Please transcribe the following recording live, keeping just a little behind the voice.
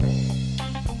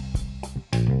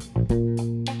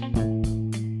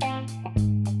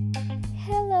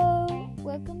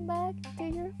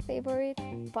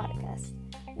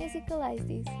musicalize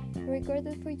this,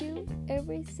 recorded for you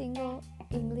every single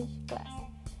English class.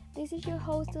 This is your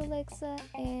host Alexa,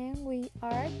 and we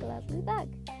are gladly back.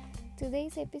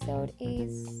 Today's episode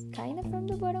is kind of from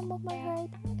the bottom of my heart,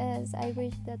 as I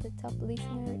wish that the top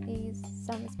listener is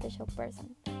some special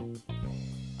person.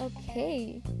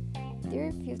 Okay,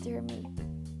 dear future me,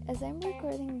 as I'm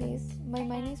recording this, my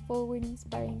mind is full with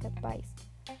inspiring advice.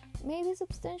 Maybe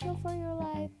substantial for your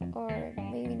life, or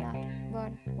maybe not,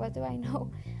 but what do I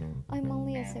know? I'm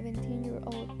only a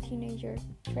 17-year-old teenager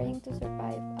trying to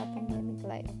survive a pandemic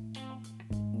life.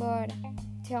 But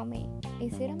tell me,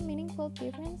 is it a meaningful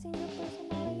difference in your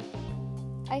personality?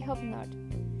 I hope not.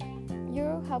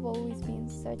 You have always been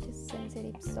such a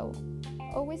sensitive soul,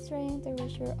 always trying to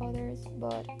reassure others,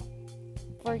 but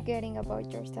forgetting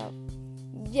about yourself.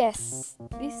 Yes,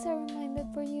 this is a reminder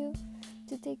for you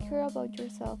to take care about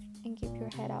yourself and keep your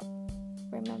head up.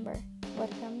 Remember, what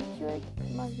can be cured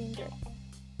must be endured.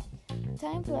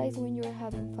 Time flies when you're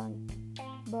having fun,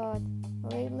 but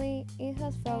lately it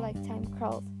has felt like time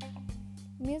crawled.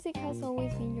 Music has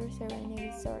always been your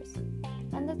serenity source,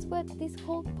 and that's what this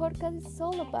whole podcast is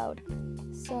all about.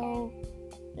 So,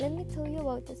 let me tell you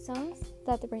about the songs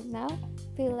that right now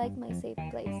feel like my safe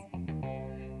place.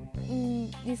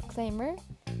 Disclaimer,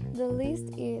 the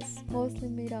list is mostly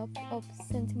made up of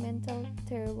sentimental,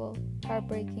 terrible,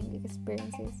 heartbreaking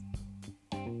experiences.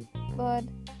 But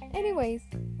anyways,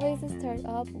 let's start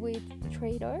off with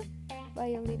Traitor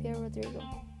by Olivia Rodrigo.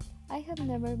 I have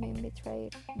never been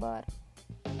betrayed, but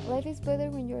life is better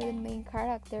when you're the main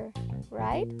character,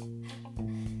 right?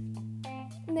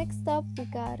 Next up, we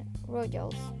got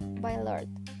Royals by Lorde.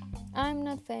 I'm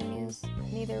not famous,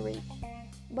 neither rich,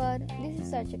 but this is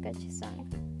such a catchy song.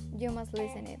 You must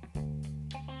listen it.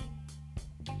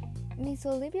 Miss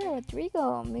Olivia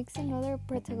Rodrigo makes another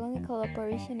protagonical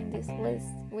apparition in this list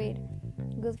with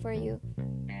Good For You.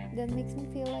 That makes me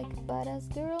feel like a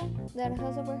badass girl that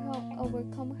has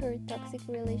overcome her toxic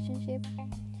relationship.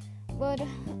 But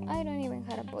I don't even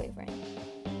have a boyfriend.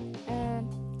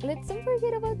 Let's not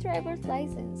forget about driver's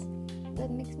license. That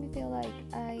makes me feel like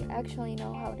I actually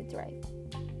know how to drive.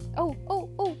 Oh,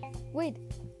 wait.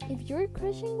 If you're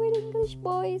crushing with English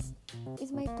boys,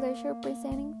 it's my pleasure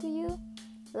presenting to you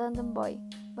London Boy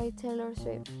by Taylor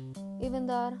Swift. Even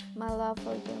though my love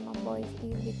for German boys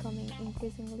is becoming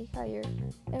increasingly higher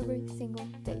every single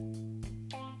day.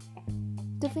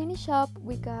 To finish up,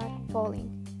 we got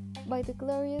Falling by the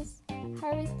glorious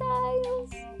Harry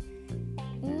Styles.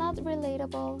 Not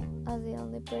relatable, as the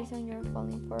only person you're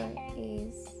falling for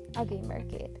is a gamer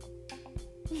kid.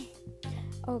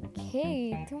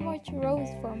 Okay, too much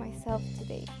roast for myself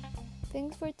today.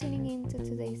 Thanks for tuning in to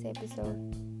today's episode.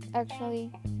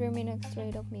 Actually, 3 minutes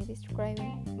straight of me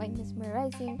describing my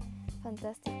mesmerizing,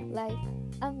 fantastic life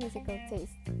and musical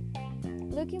taste.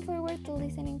 Looking forward to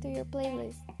listening to your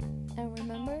playlist. And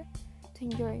remember to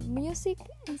enjoy music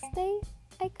and stay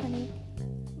iconic.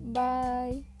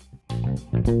 Bye!